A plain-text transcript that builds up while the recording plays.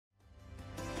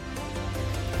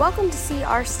Welcome to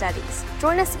CR Studies.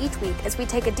 Join us each week as we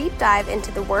take a deep dive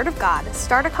into the Word of God,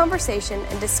 start a conversation,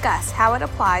 and discuss how it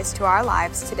applies to our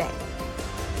lives today.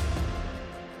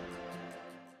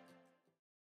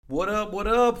 What up, what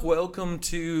up? Welcome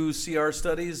to CR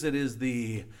Studies. It is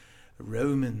the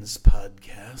Romans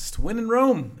podcast, When in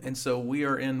Rome. And so we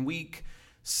are in week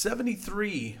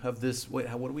 73 of this. Wait,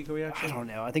 what week are we actually? I don't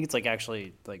know. I think it's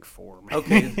actually 4. Maybe.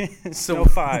 Okay. So no,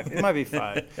 5. It might be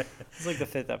 5. It's like the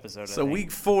 5th episode. So week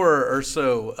 4 or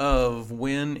so of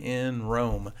When in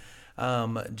Rome.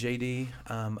 JD,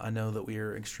 I know that we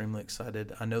are extremely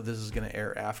excited. I know this is going to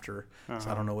air after,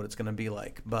 so I don't know what it's going to be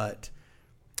like, but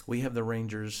we have the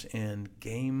Rangers in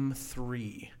Game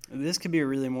 3. This could be a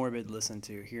really morbid listen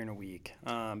to here in a week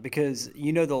because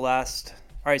the last.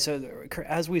 All right, so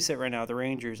as we sit right now, the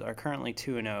Rangers are currently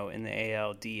 2-0 in the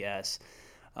ALDS,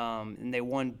 and they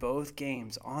won both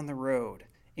games on the road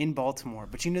in Baltimore.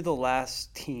 But the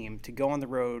last team to go on the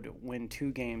road, win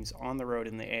 2 games on the road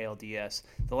in the ALDS,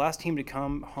 the last team to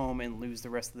come home and lose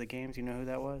the rest of the games, you know who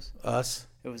that was? Us.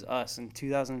 It was us in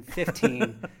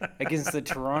 2015 against the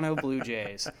Toronto Blue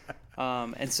Jays.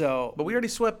 But we already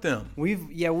swept them. We've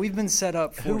been set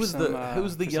up for who's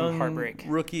the young heartbreak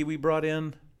rookie we brought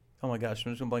in? Oh my gosh,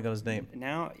 I'm just going to blank on his name.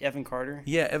 Now, Evan Carter?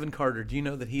 Yeah, Evan Carter. Do you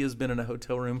know that he has been in a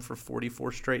hotel room for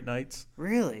 44 straight nights?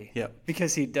 Really? Yep.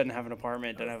 Because he doesn't have an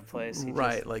apartment, doesn't have a place.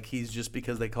 He's just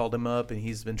because they called him up and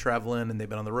he's been traveling and they've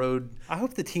been on the road. I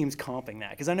hope the team's comping that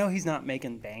because I know he's not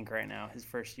making bank right now his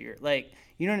first year.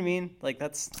 You know what I mean?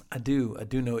 That's. I do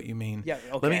know what you mean. Yeah.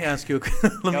 Okay. Let me ask you.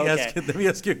 Let me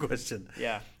ask you a question.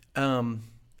 Yeah.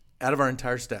 Out of our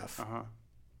entire staff,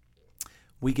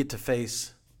 we get to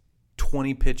face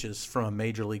 20 pitches from a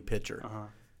major league pitcher.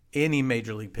 Any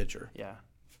major league pitcher. Yeah.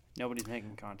 Nobody's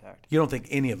making contact. You don't think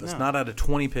any of us, not out of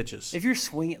 20 pitches. If you're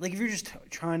swinging, if you're just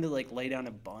trying to lay down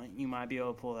a bunt, you might be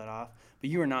able to pull that off,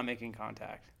 but you are not making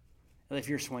contact. If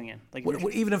you're swinging.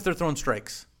 Even if they're throwing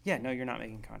strikes. Yeah, no, you're not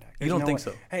making contact. You don't think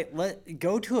so? Hey,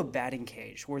 go to a batting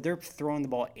cage where they're throwing the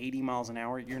ball 80 miles an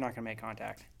hour, you're not going to make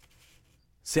contact.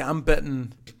 See, I'm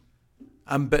betting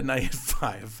I hit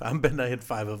 5. I'm betting I hit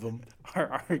 5 of them.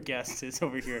 Our guest is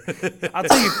over here. I'll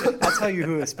tell you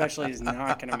who especially is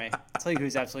not going to make. I'll tell you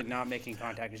who's absolutely not making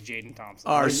contact is Jaden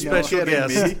Thompson. Our special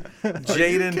guest,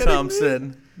 Jaden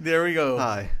Thompson. There we go.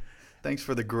 Hi. Thanks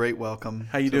for the great welcome.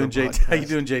 How you doing, JT? How you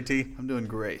doing, JT? I'm doing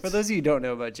great. For those of you who don't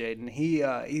know about Jaden, he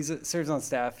serves on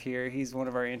staff here. He's one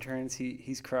of our interns.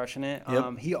 He's crushing it.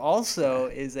 Yep. He also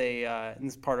is and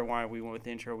this is part of why we went with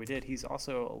the intro we did. He's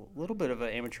also a little bit of an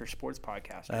amateur sports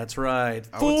podcaster. That's right.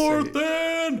 Fourth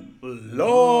and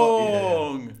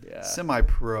long. Yeah.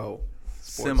 Semi-pro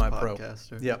sports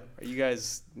podcaster. Yep. Are you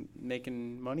guys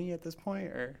making money at this point,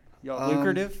 or y'all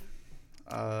lucrative?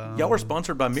 Y'all were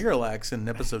sponsored by Miralax in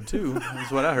episode 2.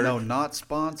 That's what I heard. No, not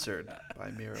sponsored by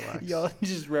Miralax. y'all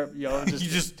You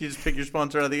just pick your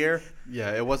sponsor out of the air?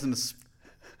 Yeah, it wasn't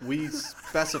we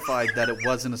specified that it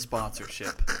wasn't a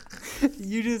sponsorship.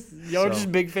 Y'all are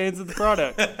just big fans of the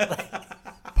product.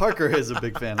 Parker is a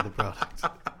big fan of the product.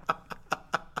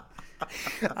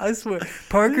 I swear,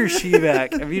 Parker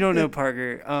Sheback. If you don't know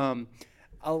Parker,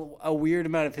 a weird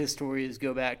amount of his stories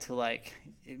go back to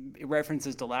it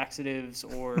references to laxatives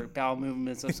or bowel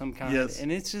movements of some kind. Yes. And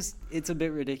it's a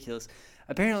bit ridiculous.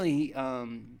 Apparently,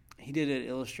 he did an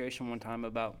illustration one time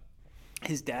about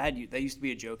his dad. That used to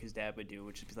be a joke his dad would do,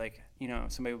 which would be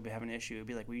somebody would be having an issue. It would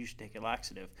be like, well, you should take a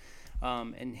laxative.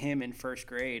 And him in first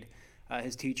grade,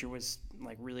 his teacher was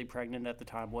really pregnant at the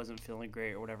time, wasn't feeling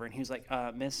great or whatever. And he was like,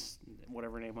 Miss,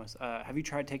 whatever her name was, have you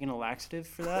tried taking a laxative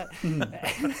for that?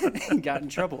 And got in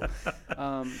trouble.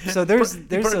 So there's He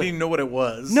didn't even know what it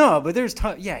was. No, but there's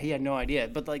he had no idea.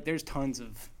 But there's tons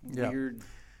of weird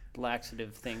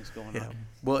laxative things going on.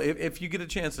 Well, if you get a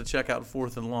chance to check out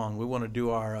Fourth and Long, we want to do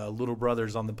our little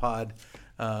brothers on the pod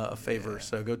a favor.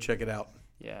 So go check it out.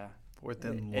 Yeah. Fourth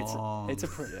and Long.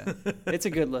 It's a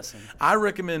good listen. I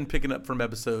recommend picking up from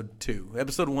episode 2.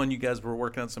 Episode 1, you guys were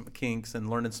working on some kinks and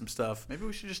learning some stuff. Maybe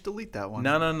we should just delete that one.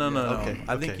 No. Okay.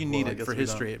 I think you need it for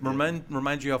history. It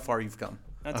reminds you how far you've come.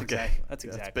 That's okay.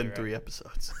 Exactly. It's been right. 3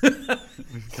 episodes.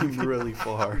 We've come really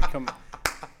far.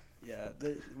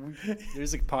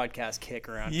 There's a podcast kick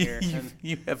around here.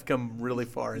 You have come really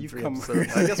far in 3 episodes.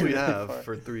 Really I guess we have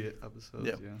for 3 episodes.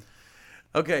 Yep. Yeah.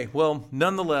 Okay. Well,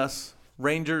 nonetheless,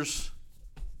 Rangers.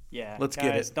 Yeah. Let's guys,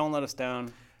 get it. Don't let us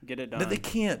down. Get it done. No, they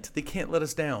can't. They can't let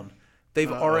us down.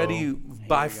 They've already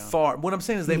by far. What I'm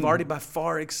saying is they've already by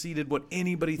far exceeded what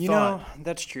anybody thought.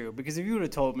 That's true. Because if you would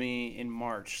have told me in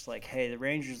March, hey, the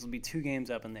Rangers will be 2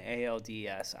 games up in the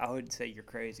ALDS, I would say you're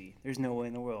crazy. There's no way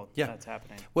in the world that's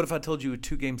happening. What if I told you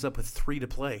 2 games up with 3 to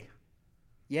play?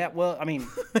 Yeah, well, I mean,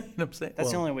 You know what I'm saying?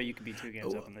 that's the only way you could be 2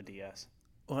 games up on the DS.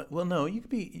 Well, no, you could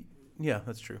be. Yeah,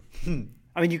 that's true.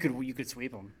 I mean, you could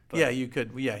sweep them. Yeah, you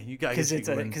could. Yeah, you guys. Because it's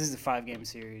a 5-game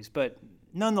series, but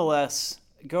nonetheless,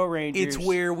 go Rangers. It's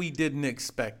where we didn't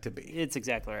expect to be. It's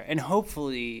exactly right. And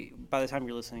hopefully, by the time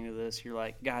you're listening to this, you're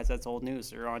like, guys, that's old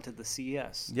news. They're on to the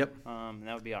CES. Yep.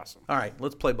 That would be awesome. All right,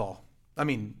 let's play ball. I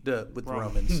mean, with the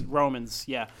Romans. Romans,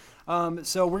 yeah.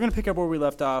 So we're going to pick up where we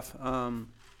left off.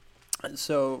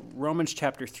 So Romans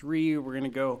chapter 3, we're going to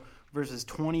go verses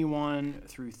 21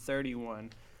 through 31.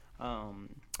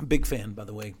 Big fan, by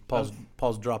the way.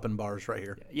 Paul's dropping bars right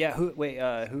here. Yeah. Who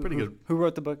Pretty good. Who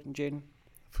wrote the book, Jaden?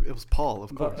 It was Paul,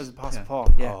 of course. It was Apostle Yeah.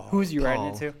 Paul. Yeah. Oh, Who was you writing it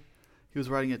Paul. to? He was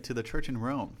writing it to the church in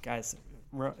Rome. Guys,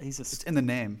 It's in the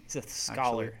name. he's a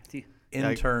scholar.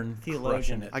 Intern, Theologian.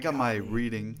 crushing it. I got my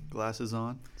reading glasses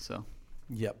on, so.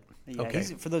 Yep. Yeah, Okay.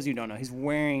 for those of you who don't know, he's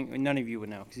wearing. None of you would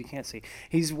know because you can't see.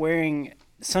 He's wearing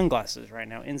sunglasses right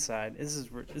now inside. It's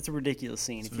a ridiculous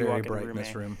scene. It's if you very walk bright in in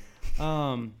this room.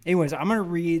 Anyways, I'm gonna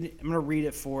read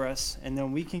it for us, and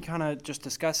then we can kind of just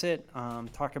discuss it,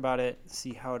 talk about it,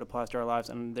 see how it applies to our lives,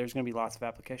 and there's gonna be lots of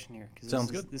application here.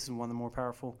 Sounds good. This is one of the more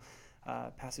powerful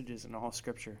passages in all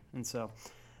Scripture, and so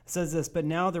it says this: "But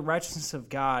now the righteousness of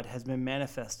God has been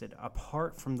manifested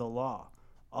apart from the law,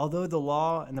 although the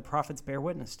law and the prophets bear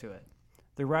witness to it.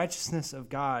 The righteousness of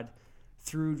God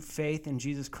through faith in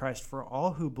Jesus Christ for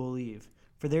all who believe,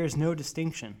 for there is no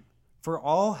distinction. For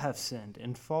all have sinned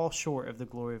and fall short of the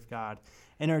glory of God,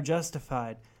 and are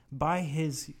justified by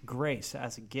his grace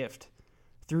as a gift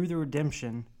through the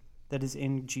redemption that is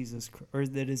in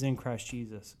Christ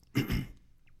Jesus,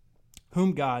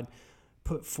 whom God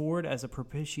put forward as a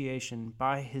propitiation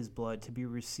by his blood to be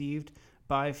received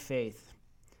by faith.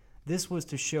 This was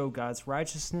to show God's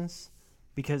righteousness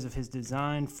because of his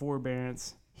design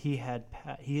forbearance. He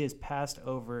has passed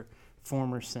over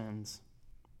former sins.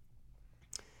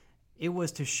 It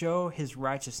was to show his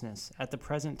righteousness at the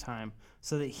present time,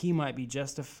 so that he might be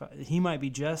just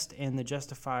and the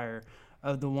justifier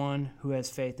of the one who has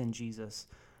faith in Jesus.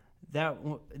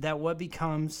 What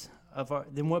becomes of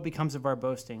our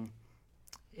boasting?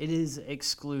 It is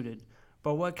excluded.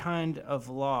 But what kind of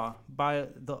law? By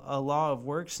a law of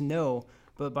works? No,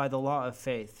 but by the law of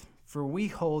faith. For we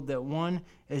hold that one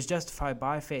is justified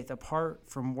by faith apart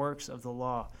from works of the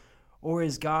law. Or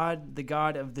is God the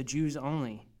God of the Jews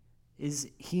only? Is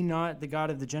he not the God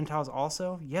of the Gentiles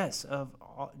also? Yes, of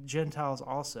Gentiles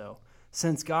also.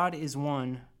 Since God is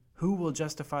one, who will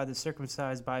justify the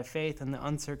circumcised by faith and the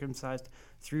uncircumcised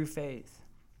through faith?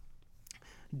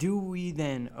 Do we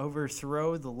then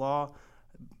overthrow the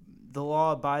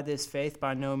law by this faith?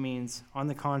 By no means. On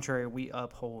the contrary, we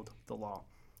uphold the law.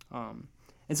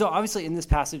 And so obviously in this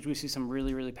passage we see some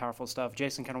really, really powerful stuff.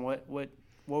 Jason, kind of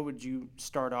what would you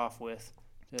start off with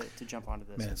to jump onto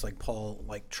this? Man, it's like Paul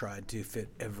tried to fit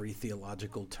every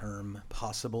theological term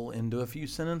possible into a few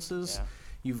sentences. Yeah.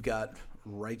 You've got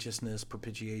righteousness,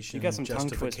 propitiation, you got some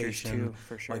justification, tongue twisters too,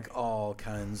 for sure. All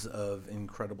kinds of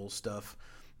incredible stuff.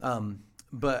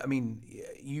 But I mean,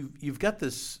 you've got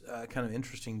this kind of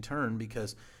interesting turn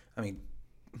because, I mean,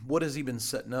 what has he been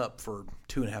setting up for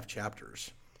 2.5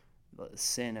 chapters? The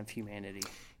sin of humanity.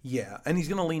 Yeah, and he's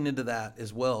going to lean into that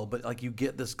as well. But you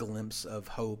get this glimpse of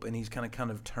hope, and he's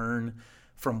kind of turn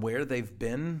from where they've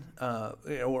been,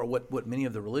 or what many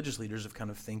of the religious leaders have kind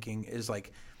of thinking is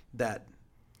that.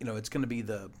 It's going to be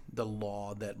the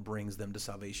law that brings them to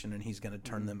salvation, and he's going to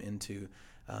turn them into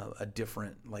a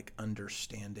different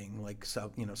understanding.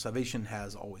 Salvation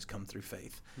has always come through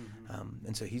faith,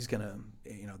 and so he's going to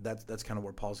that's kind of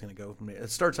where Paul's going to go from there. It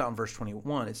starts out in verse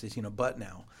 21. It says but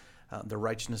now the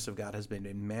righteousness of God has been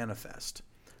made manifest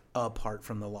apart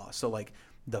from the law. So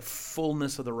the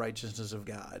fullness of the righteousness of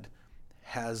God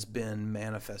has been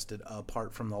manifested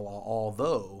apart from the law,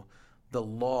 although the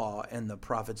law and the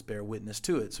prophets bear witness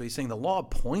to it. So he's saying the law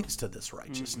points to this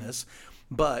righteousness,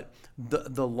 but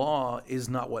the law is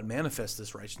not what manifests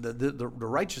this righteousness. The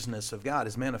righteousness of God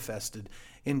is manifested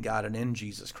in God and in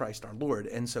Jesus Christ our Lord.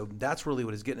 And so that's really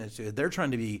what he's getting into. They're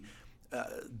trying to be,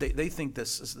 they think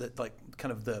this is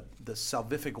kind of the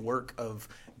salvific work of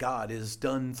God is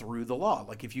done through the law.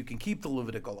 If you can keep the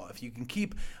Levitical law, if you can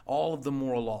keep all of the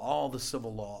moral law, all the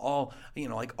civil law, all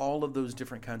all of those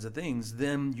different kinds of things,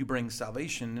 then you bring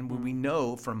salvation. And what we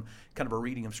know from kind of a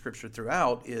reading of Scripture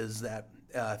throughout is that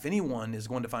if anyone is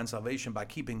going to find salvation by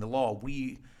keeping the law,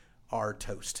 we are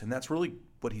toast. And that's really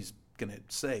what he's going to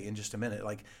say in just a minute.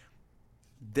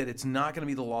 That it's not going to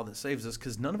be the law that saves us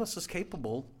because none of us is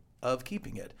capable of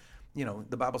keeping it.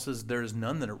 The Bible says there is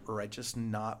none that are righteous,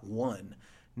 not one.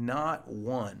 not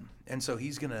one. And so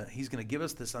he's gonna give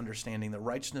us this understanding. The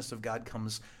righteousness of God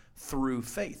comes through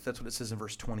faith. That's what it says in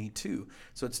verse 22.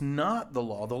 So it's not the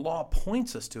law. The law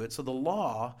points us to it. So the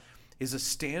law is a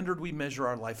standard we measure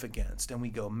our life against, and we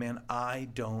go, man, I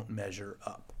don't measure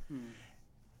up.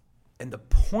 And the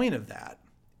point of that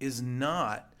is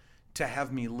not to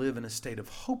have me live in a state of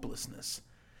hopelessness.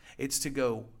 It's to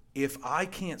go, if I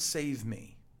can't save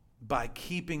me by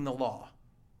keeping the law,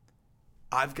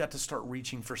 I've got to start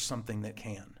reaching for something that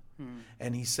can.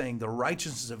 And he's saying the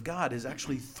righteousness of God is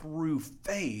actually through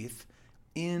faith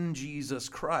in Jesus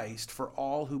Christ for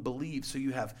all who believe. So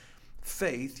you have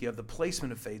faith, you have the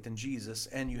placement of faith in Jesus,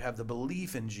 and you have the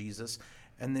belief in Jesus.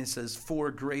 And then it says,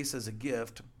 for grace as a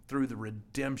gift through the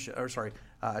redemption,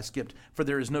 for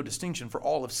there is no distinction, for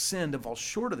all have sinned and fall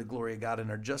short of the glory of God and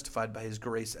are justified by his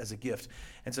grace as a gift.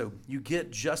 And so you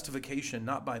get justification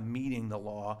not by meeting the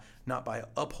law, not by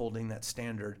upholding that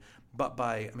standard, but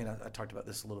by, I talked about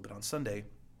this a little bit on Sunday.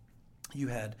 You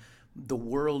had the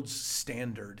world's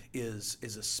standard is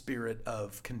a spirit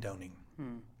of condoning.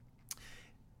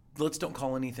 Let's don't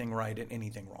call anything right and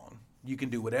anything wrong. You can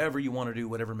do whatever you want to do,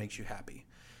 whatever makes you happy.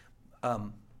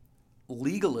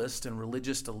 Legalist and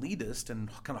religious elitist and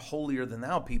kind of holier than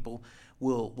thou people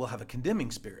will have a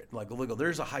condemning spirit. Like,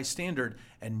 there's a high standard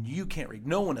and you can't reach.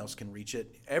 No one else can reach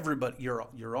it. Everybody,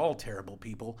 you're all terrible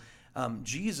people.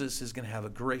 Jesus is going to have a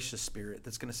gracious spirit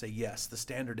that's going to say, yes, the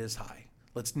standard is high.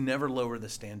 Let's never lower the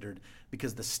standard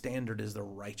because the standard is the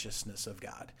righteousness of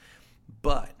God.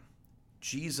 But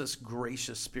Jesus'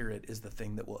 gracious spirit is the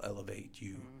thing that will elevate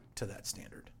you to that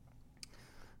standard.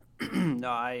 No,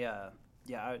 I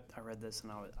read this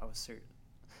and I was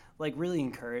really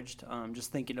encouraged.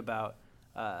 Just thinking about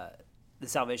the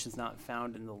salvation's not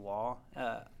found in the law.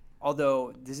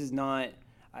 Although this is not,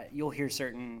 you'll hear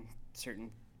certain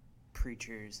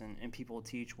preachers and people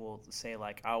teach will say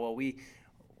like, oh well,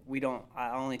 we don't.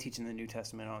 I only teach in the New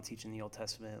Testament. I don't teach in the Old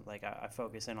Testament. Like I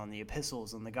focus in on the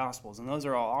epistles and the Gospels, and those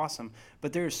are all awesome.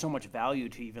 But there is so much value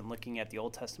to even looking at the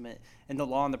Old Testament and the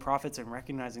Law and the Prophets, and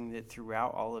recognizing that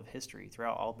throughout all of history,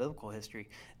 throughout all biblical history,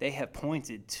 they have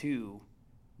pointed to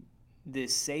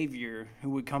this Savior who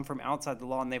would come from outside the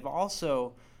law, and they've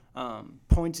also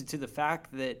pointed to the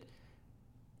fact that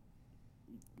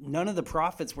none of the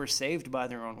prophets were saved by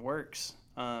their own works.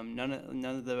 None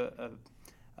of the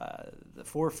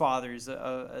forefathers,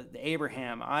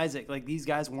 Abraham, Isaac, like these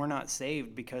guys were not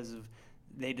saved because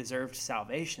they deserved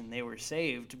salvation. They were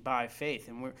saved by faith.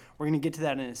 And we're going to get to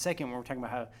that in a second when we're talking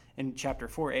about how in chapter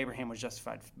 4, Abraham was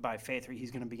justified by faith.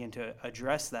 He's going to begin to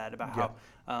address that about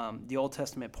how the Old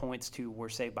Testament points to we're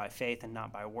saved by faith and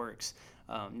not by works.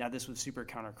 Now, this was super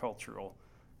countercultural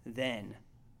then,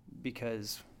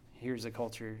 because here's a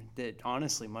culture that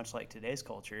honestly, much like today's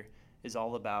culture, is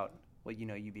all about, well,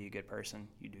 you be a good person,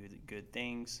 you do the good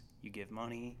things, you give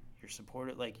money, you're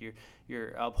supported, like you're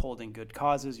upholding good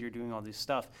causes, you're doing all this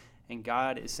stuff. And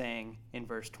God is saying in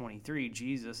verse 23,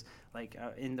 Jesus,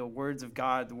 in the words of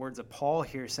God, the words of Paul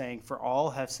here saying, for all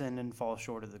have sinned and fall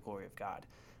short of the glory of God,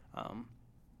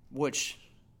 which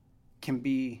can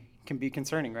be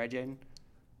concerning, right, Jaden?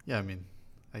 Yeah,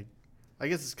 I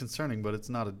guess it's concerning, but it's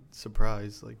not a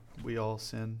surprise. Like, we all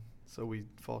sin, so we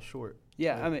fall short.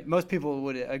 Yeah, most people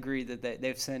would agree that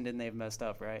they've sinned and they've messed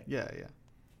up, right? Yeah.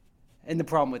 And the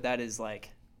problem with that is,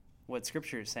 what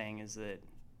Scripture is saying is that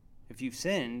if you've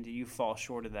sinned, you fall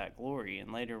short of that glory.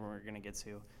 And later we're going to get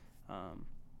to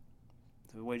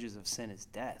the wages of sin is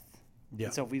death. Yeah.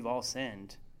 And so if we've all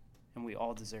sinned and we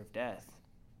all deserve death,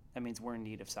 that means we're in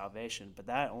need of salvation. But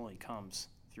that only comes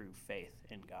through faith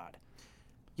in God.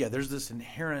 Yeah, there's this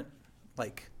inherent,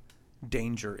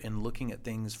 danger in looking at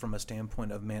things from a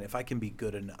standpoint of, man, if I can be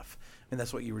good enough. And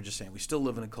that's what you were just saying. We still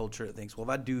live in a culture that thinks, well, if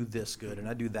I do this good and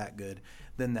I do that good,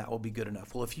 then that will be good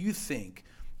enough. Well, if you think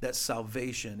that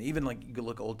salvation, even you could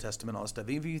look at Old Testament, all that stuff,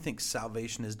 even if you think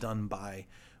salvation is done by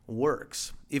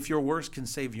works, if your works can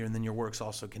save you, and then your works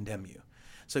also condemn you.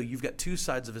 So you've got two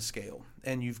sides of a scale,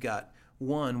 and you've got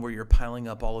one where you're piling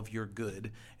up all of your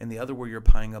good, and the other where you're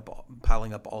piling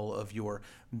up all of your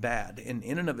bad. And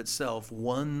in and of itself,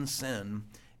 one sin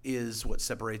is what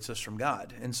separates us from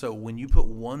God. And so when you put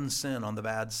one sin on the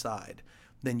bad side,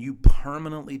 then you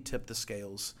permanently tip the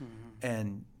scales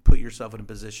and put yourself in a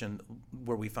position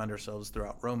where we find ourselves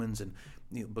throughout Romans and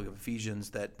the book of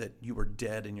Ephesians, that you were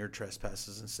dead in your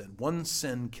trespasses and sin. One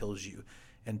sin kills you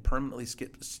and permanently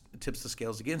tips the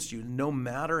scales against you. No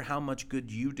matter how much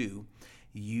good you do,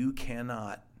 you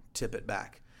cannot tip it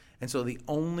back. And so the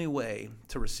only way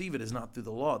to receive it is not through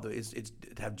the law, though. It's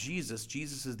to have Jesus.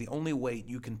 Jesus is the only way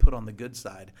you can put on the good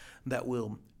side that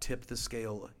will tip the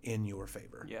scale in your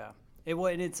favor. Yeah.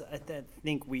 I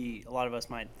think a lot of us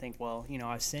might think, well,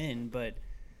 I sinned,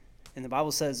 and the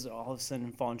Bible says all have sinned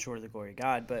and fallen short of the glory of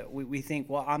God. But we think,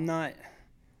 well, I'm not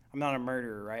a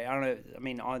murderer, right? I don't know. I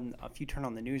mean, if you turn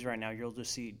on the news right now, you'll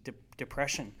just see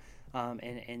depression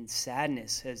and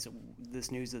sadness as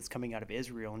this news that's coming out of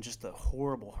Israel, and just the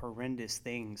horrible, horrendous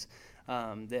things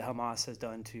that Hamas has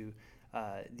done to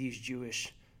these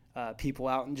Jewish people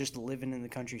out and just living in the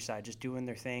countryside, just doing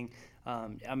their thing.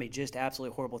 I mean, just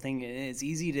absolutely horrible thing. And it's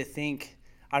easy to think.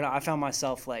 I found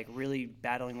myself like really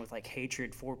battling with like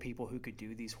hatred for people who could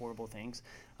do these horrible things.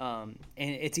 And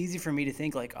it's easy for me to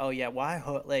think like, oh yeah,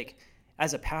 well, like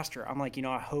as a pastor, I'm like,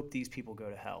 I hope these people go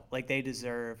to hell. Like they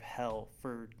deserve hell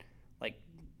for like,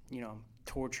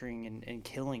 torturing and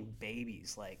killing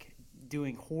babies, like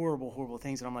doing horrible, horrible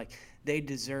things. And I'm like, they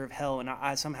deserve hell. And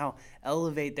I somehow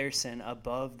elevate their sin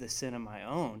above the sin of my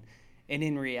own. And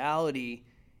in reality,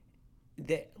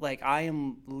 that like I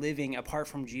am living apart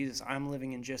from Jesus, I'm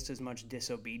living in just as much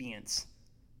disobedience.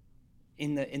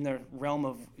 In the realm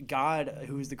of God,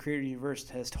 who is the creator of the universe,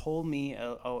 has told me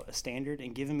a standard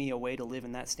and given me a way to live,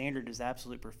 and that standard is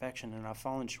absolute perfection, and I've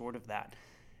fallen short of that.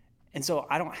 And so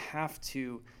I don't have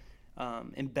to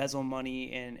embezzle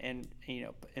money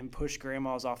and push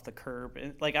grandmas off the curb.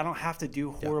 Like I don't have to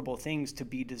do horrible things to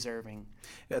be deserving.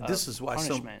 This is why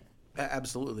punishment.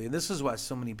 Absolutely. And this is why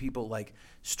so many people like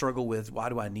struggle with, why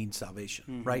do I need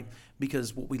salvation, right?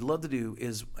 Because what we love to do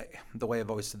is, the way I've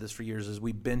always said this for years, is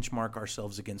we benchmark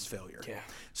ourselves against failure. Yeah.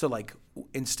 So like,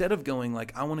 instead of going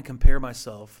like, I want to compare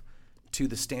myself to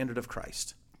the standard of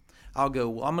Christ, I'll go,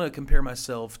 well, I'm going to compare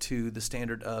myself to the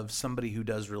standard of somebody who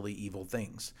does really evil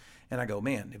things. And I go,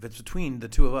 man, if it's between the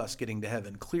two of us getting to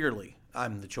heaven, clearly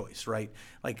I'm the choice, right?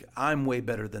 Like I'm way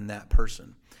better than that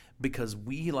person. Because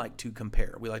we like to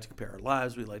compare. We like to compare our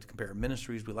lives. We like to compare our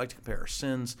ministries. We like to compare our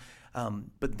sins.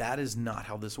 But that is not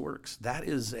how this works. That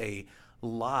is a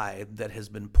lie that has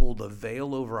been pulled a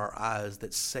veil over our eyes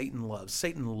that Satan loves.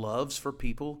 Satan loves for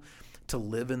people to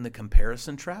live in the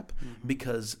comparison trap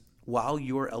because while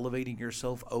you're elevating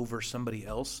yourself over somebody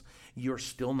else, you're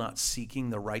still not seeking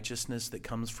the righteousness that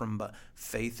comes from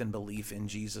faith and belief in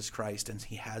Jesus Christ. And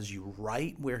he has you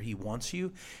right where he wants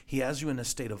you. He has you in a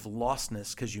state of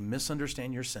lostness because you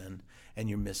misunderstand your sin and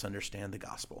you misunderstand the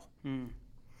gospel.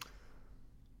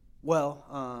 Well,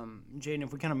 Jaden,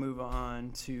 if we kind of move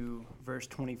on to verse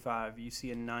 25, you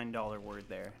see a $9 word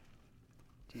there.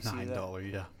 Do you see that?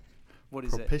 $9, yeah. What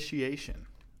is Propitiation.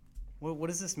 What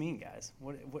does this mean, guys?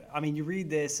 I mean, you read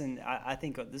this, and I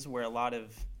think this is where a lot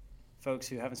of folks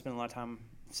who haven't spent a lot of time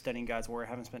studying God's Word,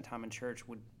 haven't spent time in church,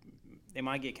 they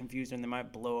might get confused and they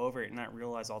might blow over it and not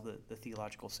realize all the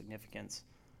theological significance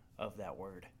of that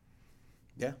word.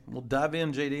 Yeah, we'll dive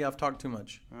in, JD. I've talked too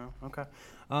much. Oh, okay.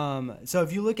 So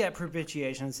if you look at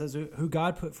propitiation, it says, who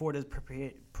God put forward as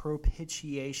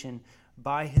propitiation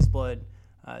by his blood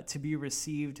to be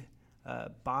received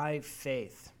by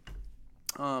faith.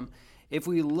 If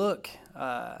we look,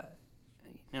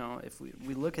 if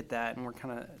we look at that and we're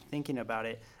kind of thinking about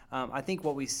it, I think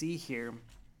what we see here,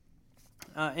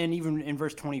 and even in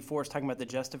verse 24, it's talking about the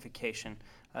justification,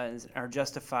 are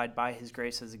justified by his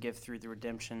grace as a gift through the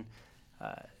redemption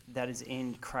that is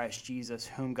in Christ Jesus,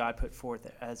 whom God put forth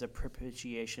as a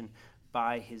propitiation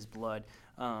by his blood.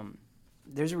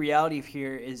 There's a reality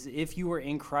here is if you are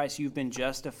in Christ, you've been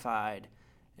justified,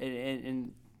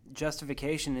 and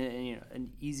justification,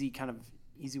 an easy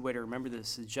way to remember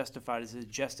this is justified is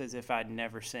just as if I'd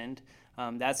never sinned.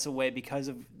 That's the way, because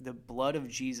of the blood of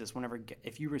Jesus.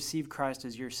 If you receive Christ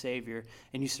as your Savior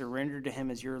and you surrender to him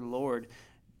as your Lord,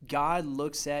 God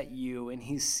looks at you and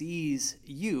he sees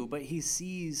you, but he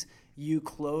sees you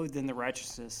clothed in the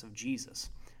righteousness of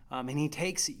Jesus. And he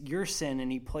takes your sin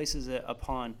and he places it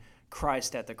upon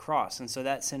Christ at the cross. And so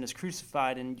that sin is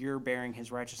crucified and you're bearing his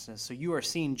righteousness. So you are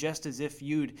seen just as if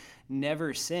you'd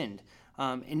never sinned.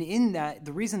 And in that,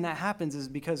 the reason that happens is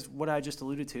because what I just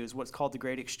alluded to is what's called the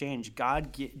great exchange.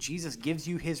 Jesus gives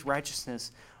you his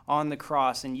righteousness on the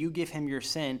cross and you give him your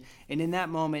sin. And in that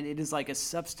moment, it is like a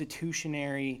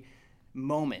substitutionary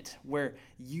moment where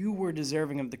you were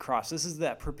deserving of the cross. This is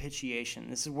that propitiation.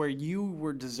 This is where you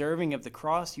were deserving of the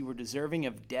cross. You were deserving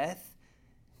of death.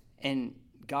 And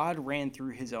God ran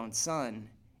through his own son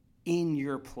in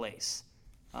your place.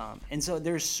 And so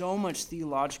there's so much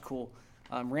theological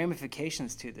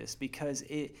ramifications to this, because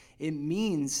it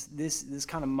means this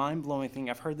kind of mind-blowing thing.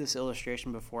 I've heard this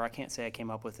illustration before. I can't say I came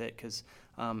up with it because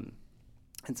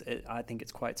I think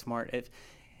it's quite smart.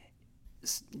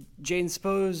 Jaden,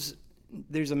 suppose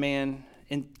there's a man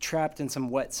trapped in some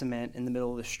wet cement in the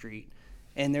middle of the street,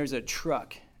 and there's a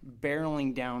truck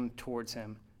barreling down towards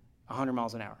him 100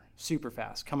 miles an hour, super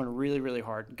fast, coming really, really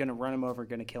hard, going to run him over,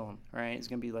 going to kill him, right? It's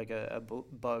going to be like a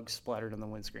bug splattered on the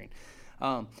windscreen.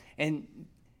 And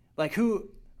like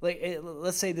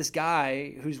let's say this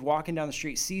guy who's walking down the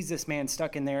street sees this man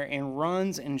stuck in there and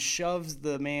runs and shoves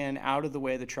the man out of the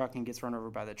way of the truck and gets run over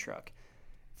by the truck.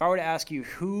 If I were to ask you,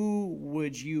 who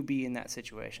would you be in that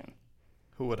situation?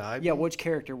 Who would I be? Yeah, which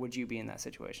character would you be in that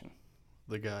situation?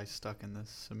 The guy stuck in this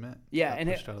cement. Yeah, and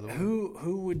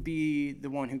who would be the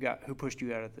one who pushed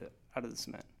you out of the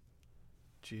cement?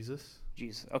 Jesus.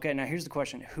 Jesus. Okay, now here's the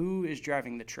question: who is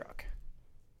driving the truck?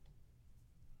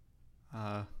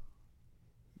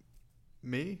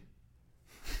 Me.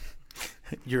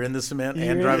 You're in the cement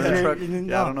and driving the truck.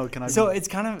 Yeah, I don't know. Can I? So it's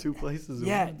kind of two places.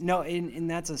 Yeah, no, and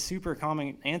that's a super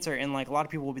common answer, and like a lot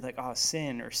of people will be like, "Oh,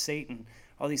 sin or Satan."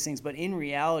 All these things, but in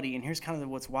reality, and here's kind of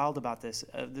what's wild about this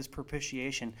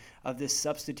propitiation of this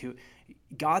substitute,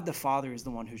 God the Father is the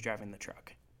one who's driving the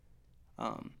truck.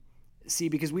 See,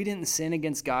 because we didn't sin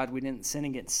against God, we didn't sin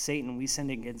against Satan, we sinned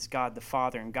against God the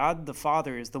Father, and God the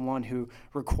Father is the one who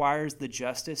requires the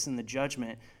justice and the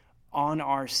judgment on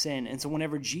our sin. And so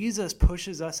whenever Jesus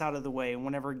pushes us out of the way, and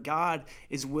whenever God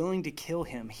is willing to kill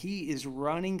him, he is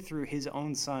running through his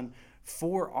own son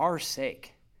for our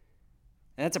sake.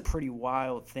 And that's a pretty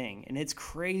wild thing. And it's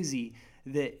crazy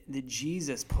that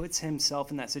Jesus puts himself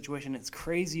in that situation. It's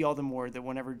crazy all the more that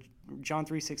whenever John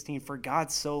 3:16, for God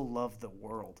so loved the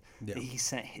world that he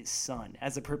sent his son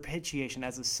as a propitiation,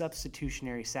 as a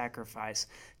substitutionary sacrifice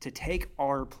to take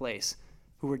our place,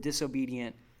 who were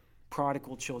disobedient,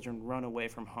 prodigal children run away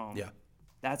from home. Yeah.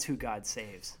 That's who God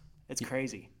saves. It's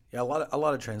crazy. Yeah, a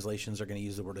lot of translations are going to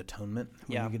use the word atonement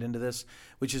when you get into this,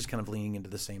 which is kind of leaning into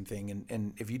the same thing.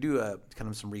 And if you do kind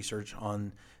of some research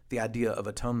on the idea of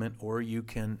atonement, or you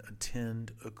can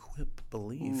attend Equip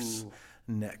Beliefs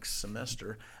next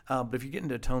semester. But if you get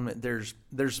into atonement, there's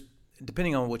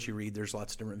depending on what you read, there's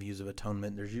lots of different views of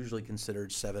atonement. There's usually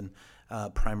considered 7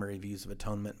 primary views of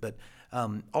atonement, but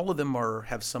all of them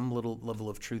have some little level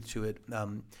of truth to it.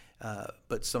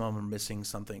 But some of them are missing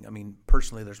something. I mean,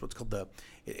 personally, there's what's called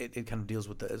it kind of deals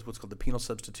with what's called the penal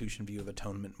substitution view of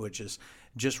atonement, which is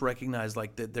just recognize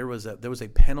like that there was a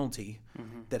penalty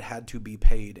that had to be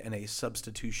paid and a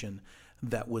substitution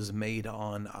that was made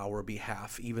on our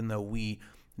behalf, even though we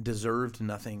deserved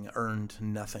nothing, earned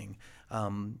nothing.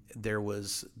 There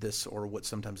was this, or what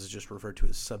sometimes is just referred to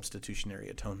as substitutionary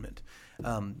atonement.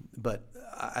 But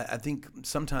I think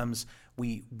sometimes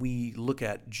we look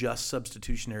at just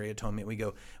substitutionary atonement. We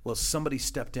go, well, somebody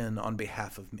stepped in on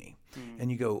behalf of me.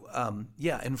 And you go,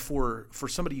 and for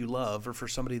somebody you love, or for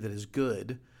somebody that is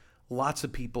good, lots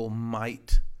of people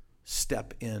might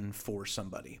step in for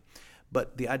somebody.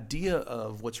 But the idea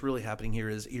of what's really happening here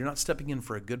is you're not stepping in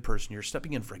for a good person, you're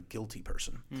stepping in for a guilty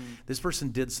person. This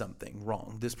person did something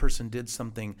wrong. This person did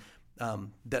something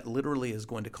that literally is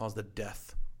going to cause the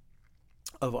death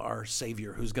of our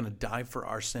Savior, who's going to die for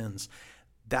our sins.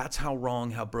 That's how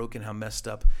wrong, how broken, how messed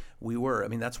up we were. I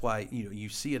mean, that's why you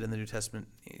see it in the New Testament.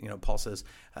 Paul says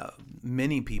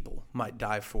many people might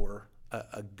die for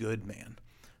a good man,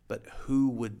 but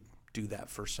who would do that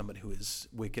for somebody who is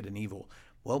wicked and evil?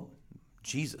 Well,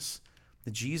 Jesus.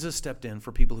 Jesus stepped in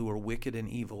for people who were wicked and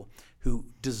evil, who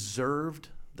deserved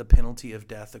the penalty of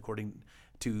death according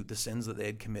to the sins that they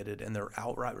had committed and their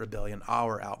outright rebellion,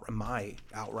 my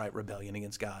outright rebellion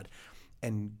against God.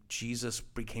 And Jesus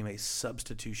became a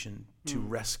substitution to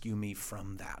rescue me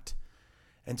from that.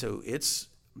 And so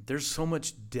there's so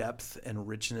much depth and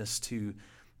richness to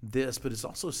this, but it's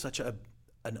also such an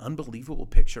unbelievable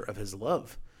picture of his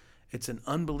love. It's an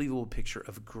unbelievable picture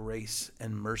of grace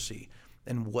and mercy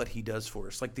and what he does for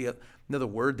us. Like another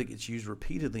word that gets used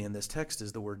repeatedly in this text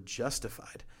is the word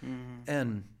justified.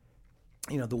 And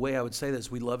the way I would say this,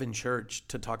 we love in church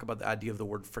to talk about the idea of the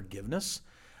word forgiveness,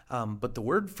 but the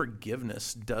word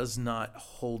forgiveness does not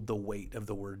hold the weight of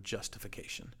the word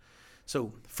justification.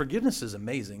 So forgiveness is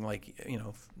amazing. Like,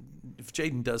 if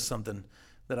Jaden does something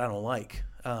that I don't like,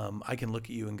 I can look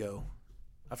at you and go,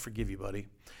 I forgive you, buddy.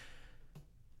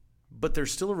 But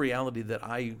there's still a reality that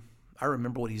I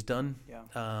remember what he's done.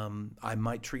 Yeah. I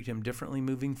might treat him differently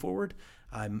moving forward.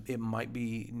 It might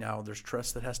be now there's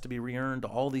trust that has to be re-earned,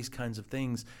 all these kinds of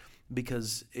things,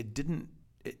 because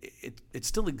it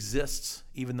still exists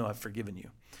even though I've forgiven you.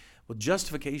 Well,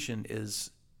 justification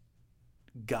is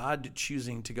God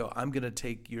choosing to go, I'm going to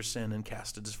take your sin and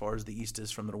cast it as far as the east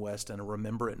is from the west and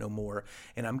remember it no more,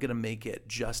 and I'm going to make it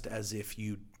just as if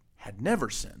you had never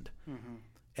sinned.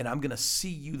 And I'm going to see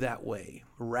you that way,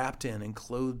 wrapped in and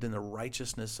clothed in the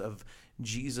righteousness of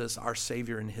Jesus, our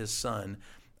Savior, and his Son.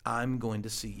 I'm going to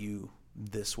see you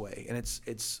this way. And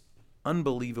it's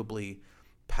unbelievably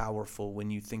powerful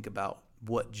when you think about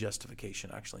what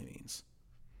justification actually means.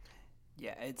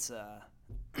 Yeah, it's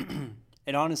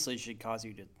it honestly should cause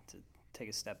you to take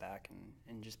a step back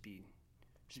and just be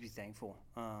thankful,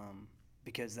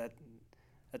 because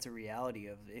that's a reality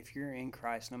of, if you're in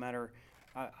Christ, no matter.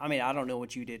 I mean, I don't know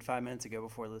what you did 5 minutes ago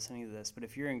before listening to this, but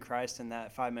if you're in Christ and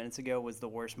that 5 minutes ago was the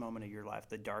worst moment of your life,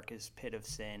 the darkest pit of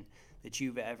sin that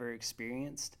you've ever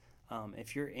experienced,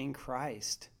 if you're in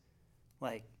Christ,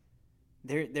 like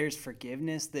there's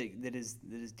forgiveness that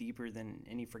is deeper than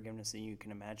any forgiveness that you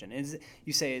can imagine.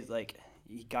 You say it's like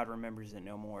God remembers it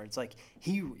no more. It's like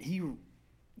he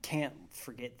can't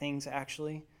forget things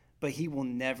actually, but he will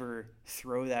never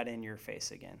throw that in your face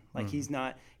again. Like he's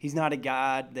not a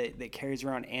God that carries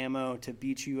around ammo to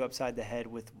beat you upside the head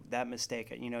with that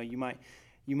mistake. You know, you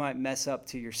might mess up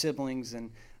to your siblings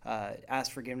and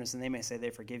ask forgiveness, and they may say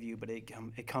they forgive you, but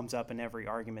it comes up in every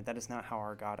argument. That is not how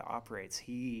our God operates.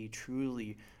 He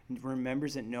truly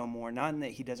remembers it no more. Not in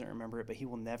that he doesn't remember it, but he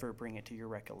will never bring it to your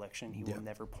recollection. He will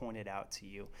never point it out to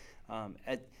you.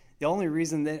 The only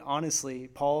reason that, honestly,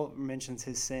 Paul mentions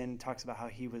his sin, talks about how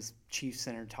he was chief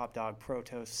sinner, top dog,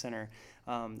 protos sinner.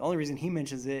 The only reason he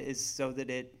mentions it is so that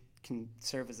it can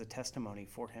serve as a testimony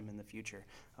for him in the future.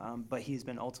 But he's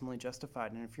been ultimately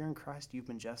justified. And if you're in Christ, you've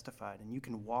been justified. And you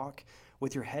can walk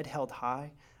with your head held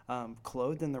high,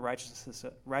 clothed in the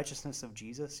righteousness of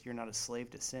Jesus. You're not a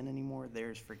slave to sin anymore.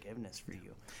 There's forgiveness for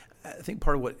you. I think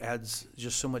part of what adds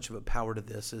just so much of a power to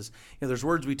this is, there's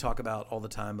words we talk about all the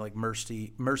time, like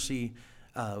mercy,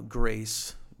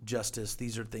 grace, justice.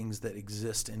 These are things that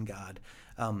exist in God.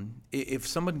 If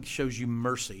someone shows you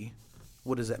mercy,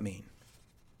 what does that mean?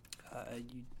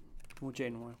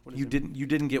 Jaden, what you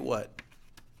didn't get what?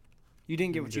 You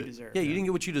didn't get what you deserved. Yeah, you didn't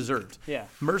get what you deserved. Yeah.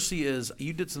 Mercy is,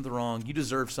 you did something wrong, you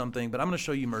deserve something, but I'm going to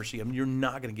show you mercy. I mean, you're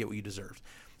not going to get what you deserved.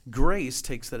 Grace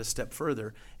takes that a step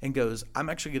further and goes, I'm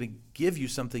actually going to give you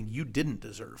something you didn't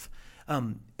deserve.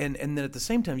 And then at the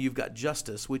same time, you've got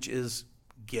justice, which is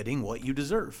getting what you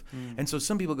deserve. And so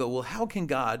some people go, well, how can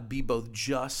God be both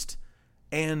just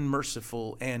and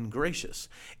merciful and gracious?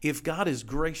 If God is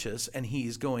gracious and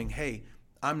he's going, hey,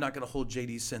 I'm not going to hold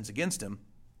JD's sins against him,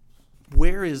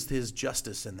 where is his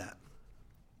justice in that?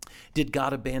 Did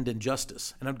God abandon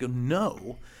justice? And I'd go,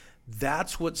 no.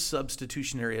 That's what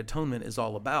substitutionary atonement is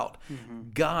all about.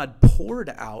 God poured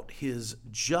out his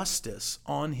justice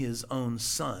on his own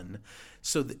son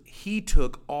so that he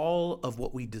took all of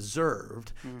what we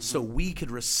deserved so we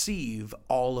could receive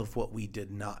all of what we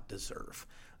did not deserve.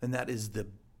 And that is the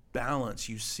balance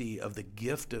you see of the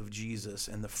gift of Jesus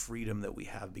and the freedom that we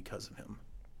have because of him.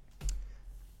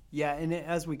 Yeah, and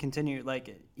as we continue,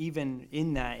 like even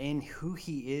in that, in who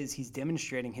he is, he's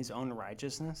demonstrating his own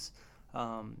righteousness.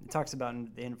 It talks about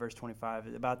in verse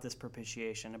 25 about this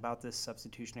propitiation, about this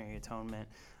substitutionary atonement.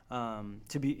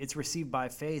 It's received by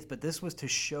faith, but this was to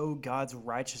show God's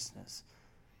righteousness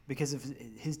because of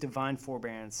his divine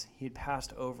forbearance. He had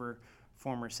passed over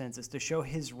former sins. It's to show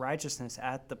his righteousness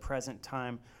at the present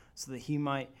time, so that he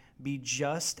might be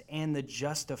just and the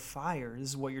justifier. This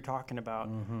is what you're talking about,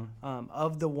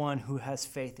 of the one who has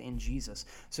faith in Jesus.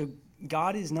 So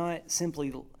God is not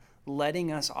simply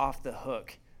letting us off the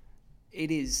hook. It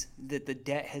is that the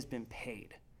debt has been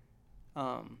paid.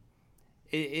 God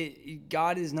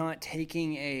is not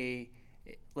taking a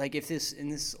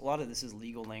lot of this is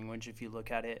legal language if you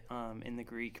look at it in the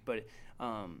Greek, but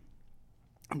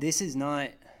this is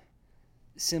not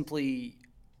simply,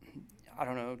 I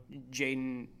don't know,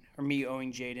 Jaden or me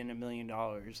owing Jaden $1 million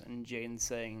and Jaden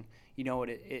saying, you know what,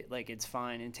 it's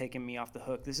fine, and taking me off the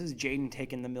hook. This is Jaden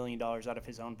taking the $1 million out of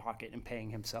his own pocket and paying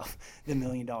himself the $1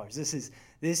 million.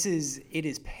 It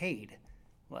is paid,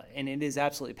 and it is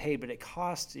absolutely paid, but it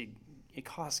costs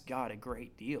God a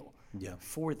great deal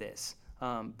for this.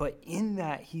 But in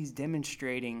that, he's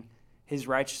demonstrating his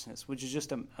righteousness, which is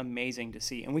just amazing to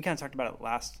see. And we kind of talked about it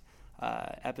last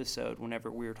episode whenever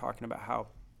we were talking about how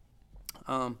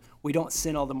we don't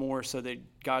sin all the more so that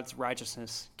God's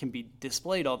righteousness can be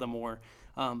displayed all the more.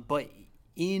 But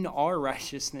in our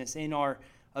righteousness, in our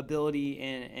ability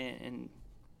and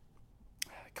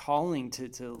calling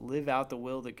to live out the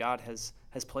will that God has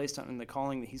placed on, and the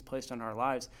calling that he's placed on our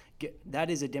lives, that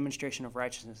is a demonstration of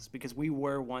righteousness, because we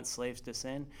were once slaves to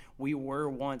sin. We were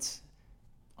once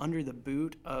under the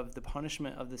boot of the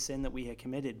punishment of the sin that we had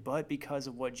committed. But because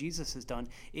of what Jesus has done,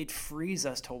 it frees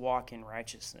us to walk in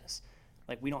righteousness.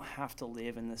 Like, we don't have to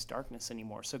live in this darkness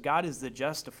anymore. So God is the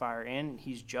justifier, and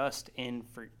he's just in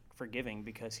forgiving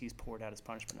because he's poured out his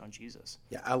punishment on Jesus.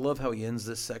 Yeah, I love how he ends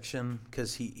this section,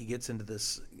 because he gets into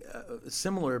this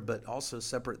similar but also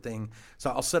separate thing. So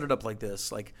I'll set it up like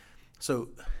this. So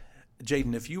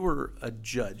Jaden, if you were a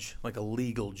judge, like a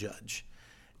legal judge,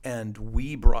 and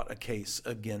we brought a case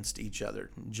against each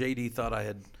other, JD thought I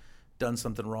had done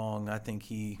something wrong. I think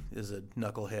he is a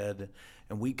knucklehead,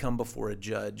 and we come before a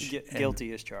judge.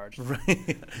 Guilty as charged.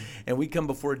 Right. And we come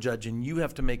before a judge, and you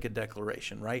have to make a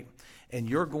declaration, right? And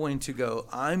you're going to go,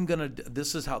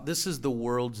 this is the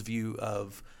world's view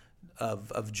of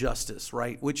justice,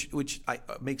 right? Which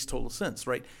makes total sense,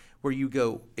 right? Where you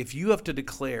go, if you have to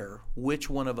declare which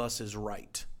one of us is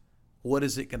right, what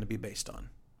is it going to be based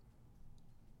on?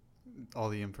 All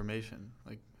the information,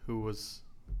 like who was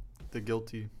the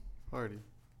guilty party.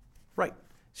 Right.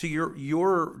 So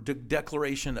your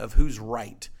declaration of who's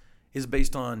right is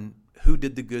based on who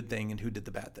did the good thing and who did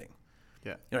the bad thing.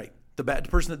 Yeah. Right. The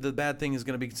person that did the bad thing is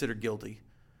going to be considered guilty,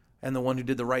 and the one who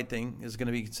did the right thing is going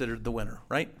to be considered the winner,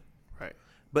 right? Right.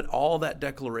 But all that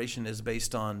declaration is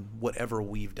based on whatever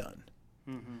we've done.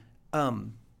 Mm-hmm.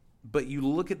 But you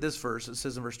look at this verse, it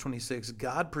says in verse 26,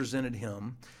 God presented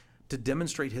him to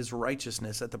demonstrate his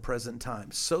righteousness at the present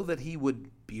time so that he would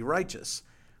be righteous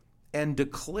and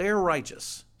declare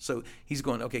righteous. So he's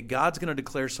going, okay, God's going to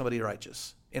declare somebody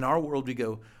righteous. In our world, we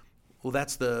go, well,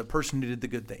 that's the person who did the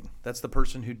good thing. That's the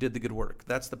person who did the good work.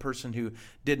 That's the person who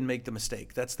didn't make the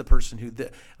mistake. That's the person who,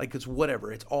 it's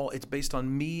whatever. It's based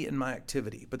on me and my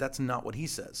activity. But that's not what he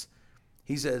says.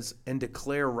 He says, and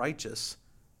declare righteous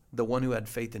the one who had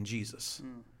faith in Jesus.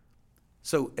 Mm.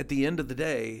 So at the end of the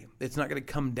day, it's not going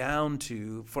to come down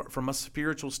to, from a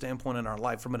spiritual standpoint in our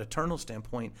life, from an eternal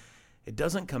standpoint, it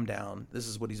doesn't come down, this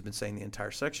is what he's been saying the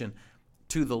entire section,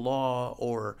 to the law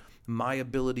or my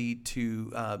ability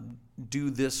to do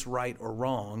this right or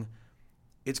wrong.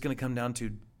 It's going to come down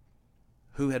to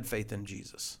who had faith in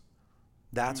Jesus.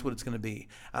 That's what it's going to be.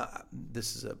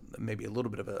 This is maybe a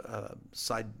little bit of a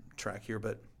sidetrack here,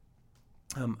 but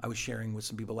I was sharing with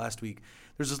some people last week.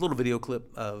 There's this little video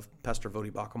clip of Pastor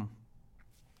Vodi Bakum,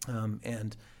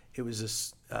 and it was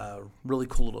this really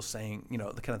cool little saying,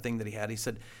 the kind of thing that he had. He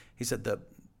said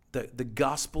the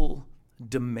gospel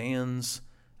demands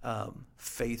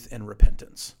faith and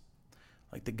repentance.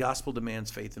 Like the gospel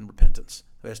demands faith and repentance.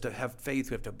 We have to have faith.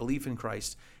 We have to have belief in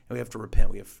Christ, and we have to repent.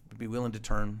 We have to be willing to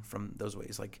turn from those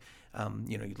ways. Like,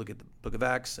 you look at the Book of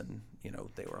Acts, and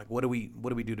they were like, "What do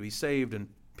we do to be saved?" And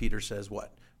Peter says,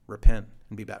 "What? Repent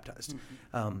and be baptized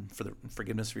for the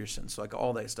forgiveness of your sins." So like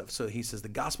all that stuff. So he says the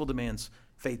gospel demands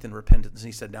faith and repentance. And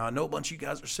he said, "Now I know a bunch of you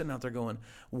guys are sitting out there going,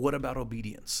 what about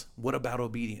obedience? What about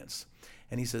obedience?"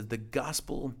 And he says the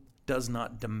gospel does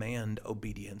not demand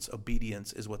obedience.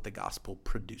 Obedience is what the gospel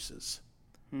produces.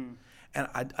 And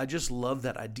I just love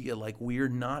that idea. Like, we're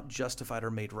not justified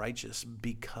or made righteous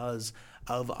because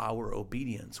of our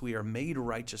obedience. We are made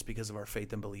righteous because of our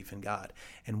faith and belief in God.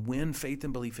 And when faith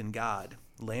and belief in God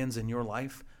lands in your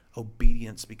life,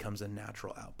 obedience becomes a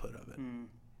natural output of it.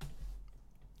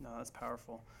 No, that's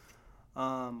powerful.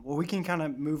 Well, we can kind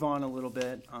of move on a little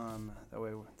bit. That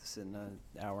way, this isn't an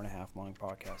hour and a half long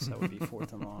podcast. That would be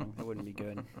fourth and long. That wouldn't be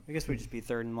good. I guess we'd just be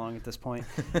third and long at this point.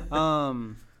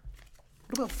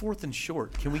 What about fourth and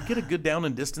short? Can we get a good down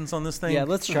and distance on this thing? Yeah,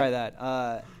 let's try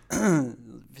that.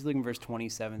 If you look in verse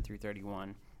 27 through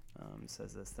 31, it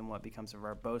says this, "Then what becomes of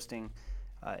our boasting?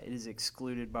 It is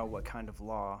excluded by what kind of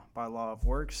law? By law of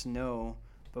works? No,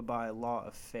 but by law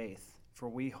of faith. For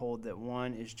we hold that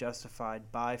one is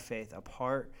justified by faith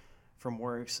apart from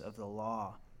works of the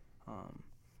law.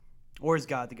 Or is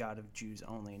God the God of Jews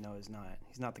only? No, he's not.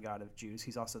 He's not the God of Jews.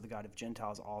 He's also the God of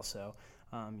Gentiles also.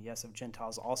 Yes, of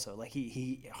Gentiles also." Like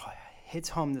he hits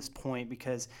home this point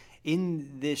because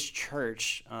in this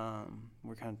church,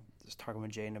 we're kind of just talking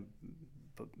with Jane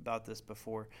about this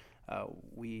before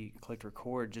we clicked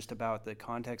record, just about the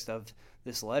context of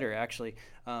this letter, actually.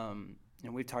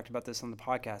 And we've talked about this on the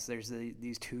podcast. There's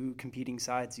these two competing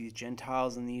sides, these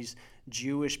Gentiles and these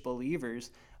Jewish believers.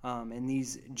 And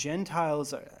these Gentiles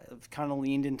have kind of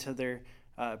leaned into their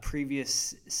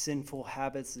previous sinful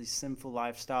habits, this sinful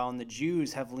lifestyle, and the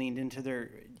Jews have leaned into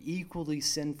their equally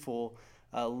sinful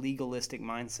legalistic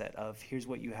mindset of here's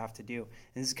what you have to do.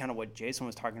 And this is kind of what Jason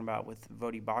was talking about with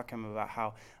Vodi Bakum, about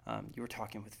how you were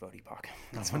talking with Vodi Bakum.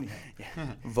 That's funny.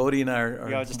 Yeah. Vodi and I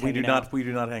are we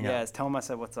do not hang out. Yeah, tell him I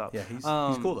said what's up. Yeah, he's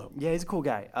cool though. Yeah, he's a cool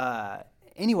guy.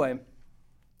 Anyway,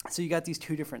 so you got these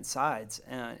two different sides,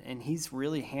 and he's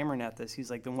really hammering at this.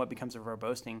 He's like, then what becomes of our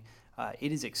boasting?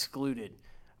 It is excluded.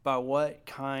 By what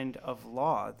kind of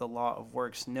law? The law of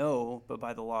works? No, but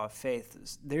by the law of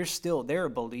faith. There are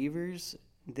believers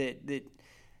that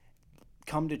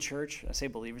come to church. I say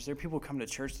believers. There are people who come to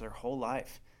church their whole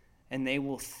life, and they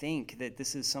will think that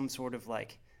this is some sort of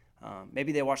like,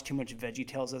 maybe they watched too much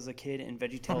VeggieTales as a kid, and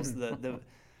VeggieTales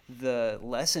the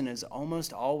lesson is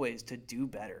almost always to do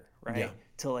better, right? Yeah.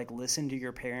 To like listen to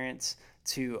your parents,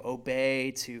 to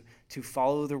obey, to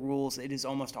follow the rules. It is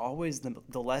almost always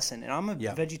the lesson. And I'm a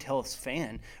VeggieTales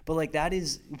fan, but like that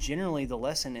is generally the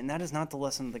lesson, and that is not the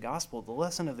lesson of the gospel. The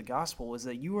lesson of the gospel is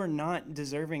that you are not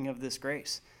deserving of this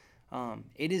grace.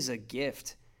 It is a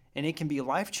gift, and it can be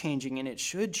life-changing, and it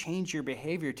should change your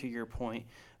behavior, to your point.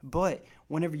 But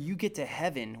whenever you get to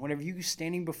heaven, whenever you're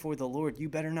standing before the Lord, you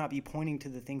better not be pointing to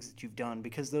the things that you've done,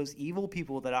 because those evil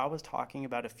people that I was talking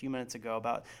about a few minutes ago,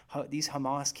 about these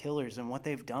Hamas killers and what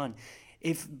they've done,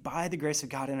 if by the grace of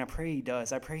God, and I pray he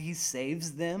does, I pray he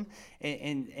saves them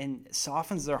and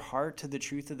softens their heart to the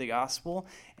truth of the gospel.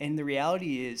 And the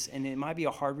reality is, and it might be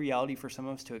a hard reality for some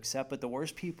of us to accept, but the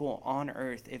worst people on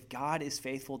earth, if God is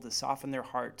faithful to soften their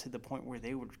heart to the point where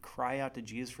they would cry out to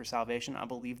Jesus for salvation, I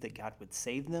believe that God would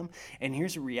save them. And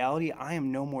here's the reality: I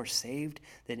am no more saved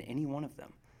than any one of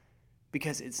them.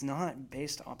 Because it's not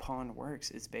based upon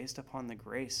works. It's based upon the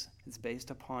grace. It's based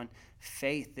upon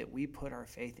faith, that we put our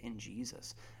faith in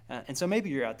Jesus. And so maybe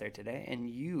you're out there today and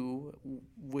you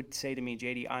would say to me,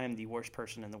 JD, I am the worst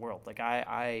person in the world. Like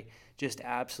I just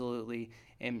absolutely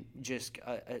am just,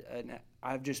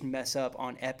 I've just messed up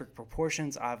on epic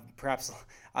proportions. I've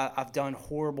done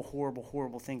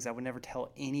horrible things I would never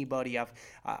tell anybody.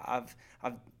 I've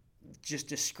just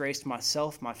disgraced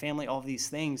myself, my family, all of these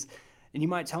things. And you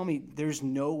might tell me, there's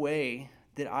no way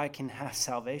that I can have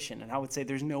salvation. And I would say,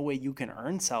 there's no way you can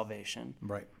earn salvation.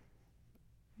 Right.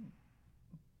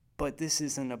 But this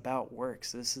isn't about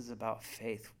works. This is about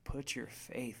faith. Put your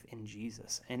faith in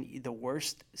Jesus. And the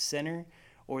worst sinner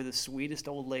or the sweetest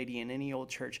old lady in any old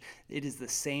church, it is the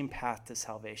same path to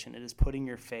salvation. It is putting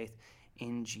your faith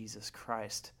in Jesus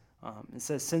Christ. It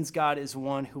says, since God is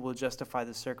one who will justify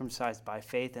the circumcised by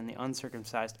faith and the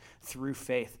uncircumcised through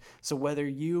faith. So whether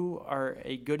you are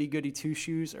a goody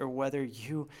two-shoes, or whether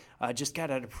you just got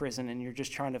out of prison and you're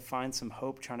just trying to find some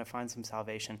hope, trying to find some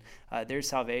salvation, there's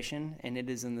salvation, and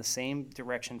it is in the same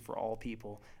direction for all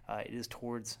people. It is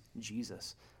towards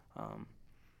Jesus.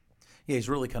 Yeah, he's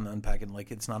really kind of unpacking, like,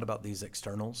 it's not about these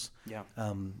externals. Yeah.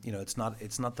 It's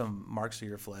not the marks of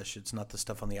your flesh. It's not the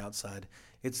stuff on the outside.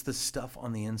 It's the stuff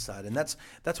on the inside. And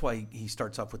that's why he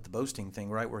starts off with the boasting thing,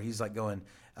 right? Where he's like going,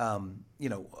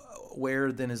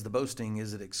 where then is the boasting?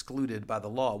 Is it excluded by the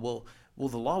law? Well,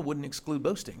 the law wouldn't exclude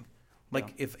boasting.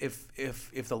 Like,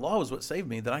 if the law was what saved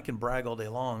me, then I can brag all day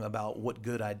long about what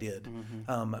good I did.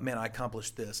 Mm-hmm. Man, I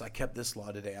accomplished this. I kept this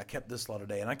law today. I kept this law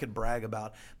today. And I could brag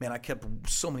about, man, I kept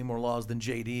so many more laws than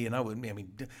JD. And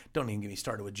don't even get me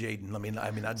started with Jaden.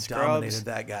 I dominated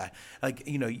that guy. Like,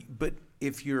 but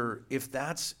if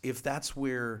that's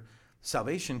where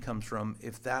salvation comes from,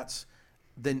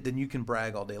 then you can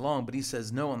brag all day long. But he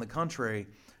says, no, on the contrary,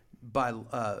 by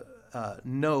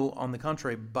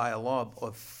a law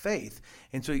of faith.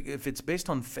 And so if it's based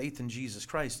on faith in Jesus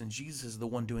Christ, and Jesus is the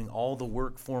one doing all the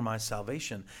work for my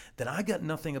salvation, then I got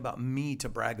nothing about me to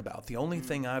brag about. The only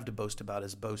thing I have to boast about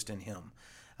is boast in him.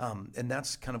 And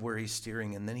that's kind of where he's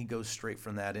steering. And then he goes straight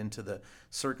from that into the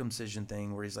circumcision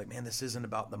thing, where he's like, man, this isn't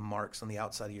about the marks on the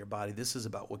outside of your body. This is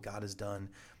about what God has done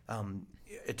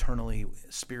eternally,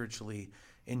 spiritually,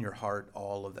 in your heart,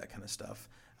 all of that kind of stuff.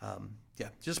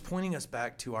 Just pointing us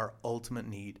back to our ultimate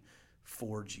need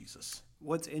for Jesus.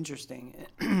 What's interesting,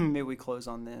 maybe we close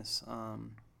on this,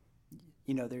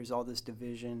 there's all this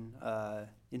division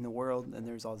in the world, and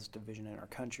there's all this division in our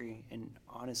country, and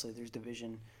honestly, there's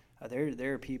division.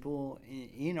 There are people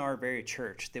in our very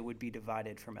church that would be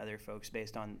divided from other folks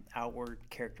based on outward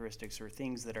characteristics or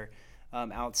things that are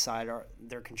outside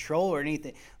their control or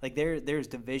anything. Like there's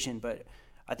division, but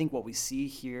I think what we see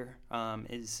here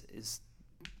is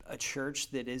a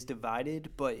church that is divided,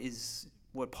 but is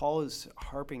what Paul is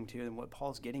harping to, and what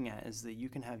Paul's getting at, is that you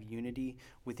can have unity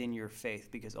within your faith,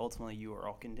 because ultimately you are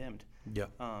all condemned. Yeah.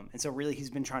 And so really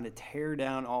he's been trying to tear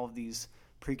down all of these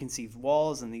preconceived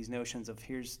walls and these notions of,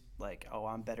 here's like, oh,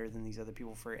 I'm better than these other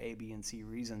people for A, B, and C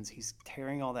reasons. He's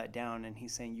tearing all that down, and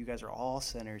he's saying you guys are all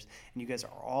sinners and you guys are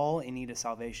all in need of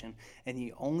salvation, and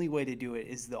the only way to do it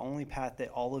is the only path that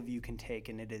all of you can take,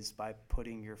 and it is by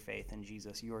putting your faith in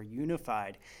Jesus. You are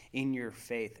unified in your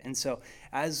faith. And so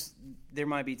as there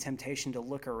might be temptation to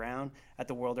look around at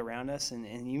the world around us and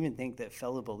even think that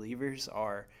fellow believers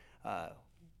are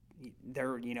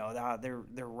they're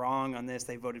they're wrong on this.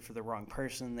 They voted for the wrong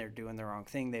person. They're doing the wrong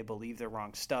thing. They believe the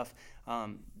wrong stuff.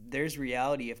 There's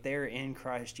reality. If they're in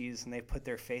Christ Jesus and they've put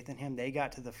their faith in him, they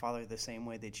got to the Father the same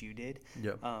way that you did.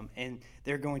 Yep. And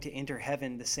they're going to enter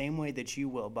heaven the same way that you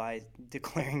will, by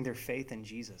declaring their faith in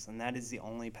Jesus. And that is the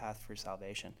only path for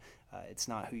salvation. It's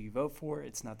not who you vote for.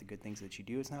 It's not the good things that you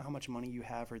do. It's not how much money you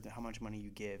have or how much money you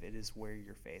give. It is where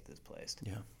your faith is placed.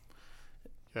 Yeah.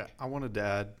 Yeah, I wanted to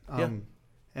add,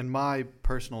 in my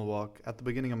personal walk, at the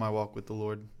beginning of my walk with the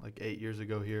Lord, like 8 years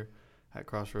ago here at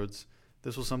Crossroads,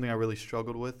 this was something I really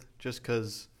struggled with, just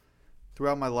because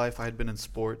throughout my life I had been in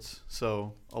sports,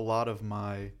 so a lot of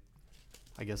my,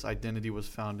 I guess, identity was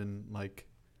found in, like,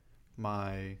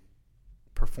 my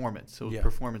performance. It was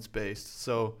performance-based.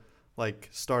 So, like,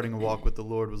 starting a walk with the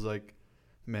Lord was like,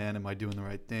 man, am I doing the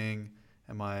right thing?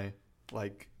 Am I,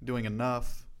 like, doing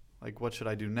enough? Like, what should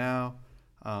I do now?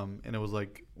 And it was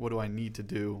like, what do I need to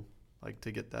do, like,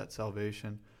 to get that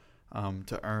salvation,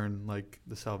 to earn, like,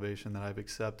 the salvation that I've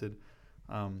accepted.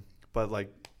 But,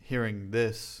 like, hearing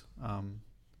this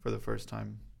for the first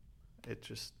time, it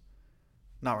just,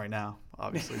 not right now,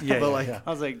 obviously. I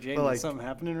was like, James, is something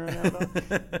happening right now?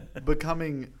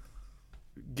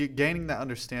 Gaining that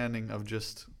understanding of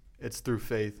just, it's through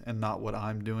faith and not what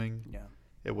I'm doing. Yeah.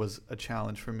 It was a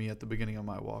challenge for me at the beginning of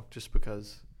my walk, just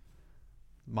because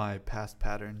my past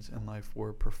patterns in life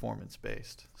were performance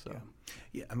based. So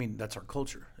yeah, I mean, that's our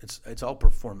culture. It's all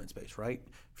performance based, right?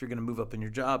 If you're going to move up in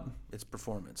your job, it's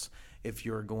performance. If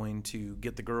you're going to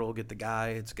get the girl, get the guy,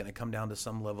 it's going to come down to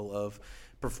some level of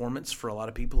performance for a lot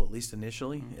of people, at least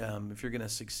initially. Mm-hmm. If you're going to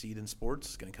succeed in sports,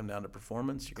 it's going to come down to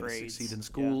performance. You're going to succeed in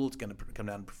school, it's going to come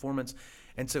down to performance.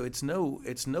 And so it's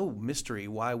no mystery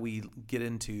why we get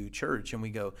into church and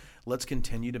we go, let's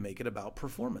continue to make it about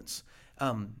performance.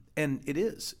 And it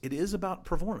is about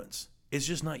performance. It's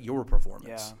just not your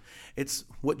performance. Yeah. It's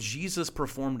what Jesus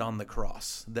performed on the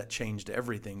cross that changed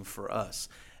everything for us.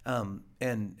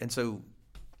 And so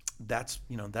that's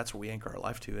what we anchor our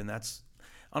life to. And that's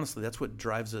what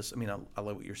drives us. I mean, I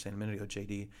love what you were saying a minute ago,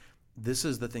 JD. This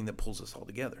is the thing that pulls us all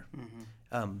together.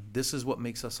 Mm-hmm. This is what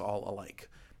makes us all alike.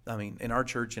 I mean, in our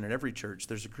church and in every church,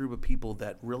 there's a group of people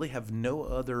that really have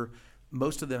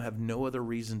most of them have no other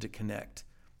reason to connect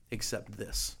except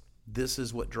this. This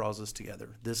is what draws us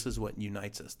together. This is what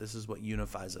unites us. This is what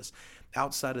unifies us.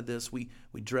 Outside of this, we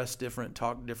dress different,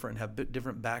 talk different, have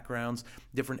different backgrounds,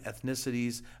 different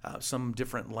ethnicities, some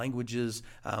different languages,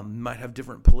 might have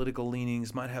different political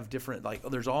leanings, might have different,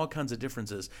 there's all kinds of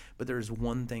differences. But there's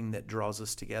one thing that draws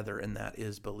us together, and that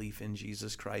is belief in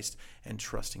Jesus Christ and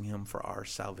trusting him for our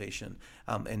salvation.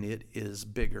 And it is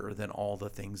bigger than all the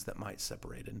things that might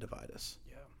separate and divide us.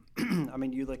 I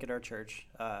mean, you look at our church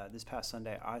this past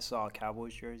Sunday, I saw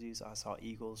Cowboys jerseys, I saw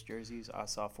Eagles jerseys, I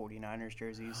saw 49ers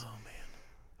jerseys. Oh, man.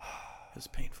 It was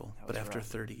painful. But after rough.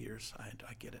 30 years,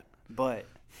 I get it. But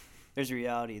there's a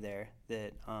reality there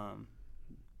that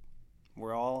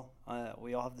we all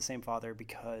have the same Father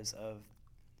because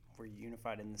we're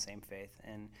unified in the same faith.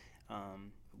 And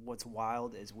what's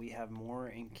wild is we have more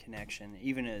in connection,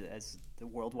 even as the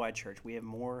worldwide church, we have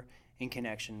more in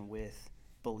connection with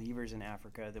believers in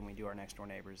Africa than we do our next door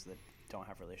neighbors that don't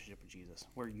have a relationship with Jesus.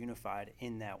 We're unified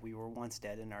in that we were once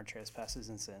dead in our trespasses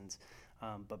and sins,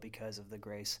 but because of the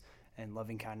grace and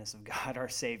loving kindness of God, our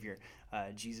Savior,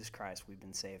 Jesus Christ, we've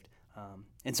been saved.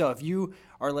 And so if you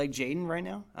are like Jaden right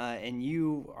now, and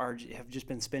you have just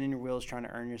been spinning your wheels trying to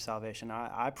earn your salvation,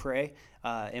 I pray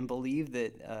and believe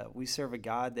that we serve a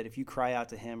God that if you cry out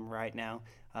to him right now,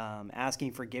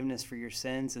 asking forgiveness for your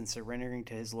sins and surrendering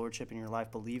to his lordship in your life,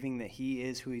 believing that he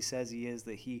is who he says he is,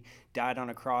 that he died on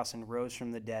a cross and rose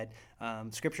from the dead.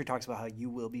 Scripture talks about how you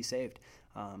will be saved.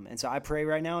 And so I pray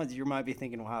right now, you might be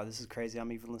thinking, wow, this is crazy.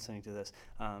 I'm even listening to this.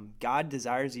 God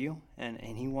desires you, and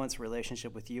he wants a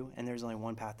relationship with you, and there's only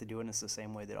one path to do it, and it's the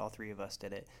same way that all three of us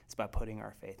did it. It's by putting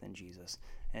our faith in Jesus.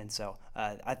 And so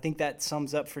I think that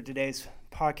sums up for today's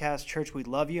podcast. Church, we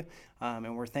love you,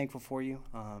 and we're thankful for you,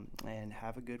 and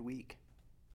have a good week.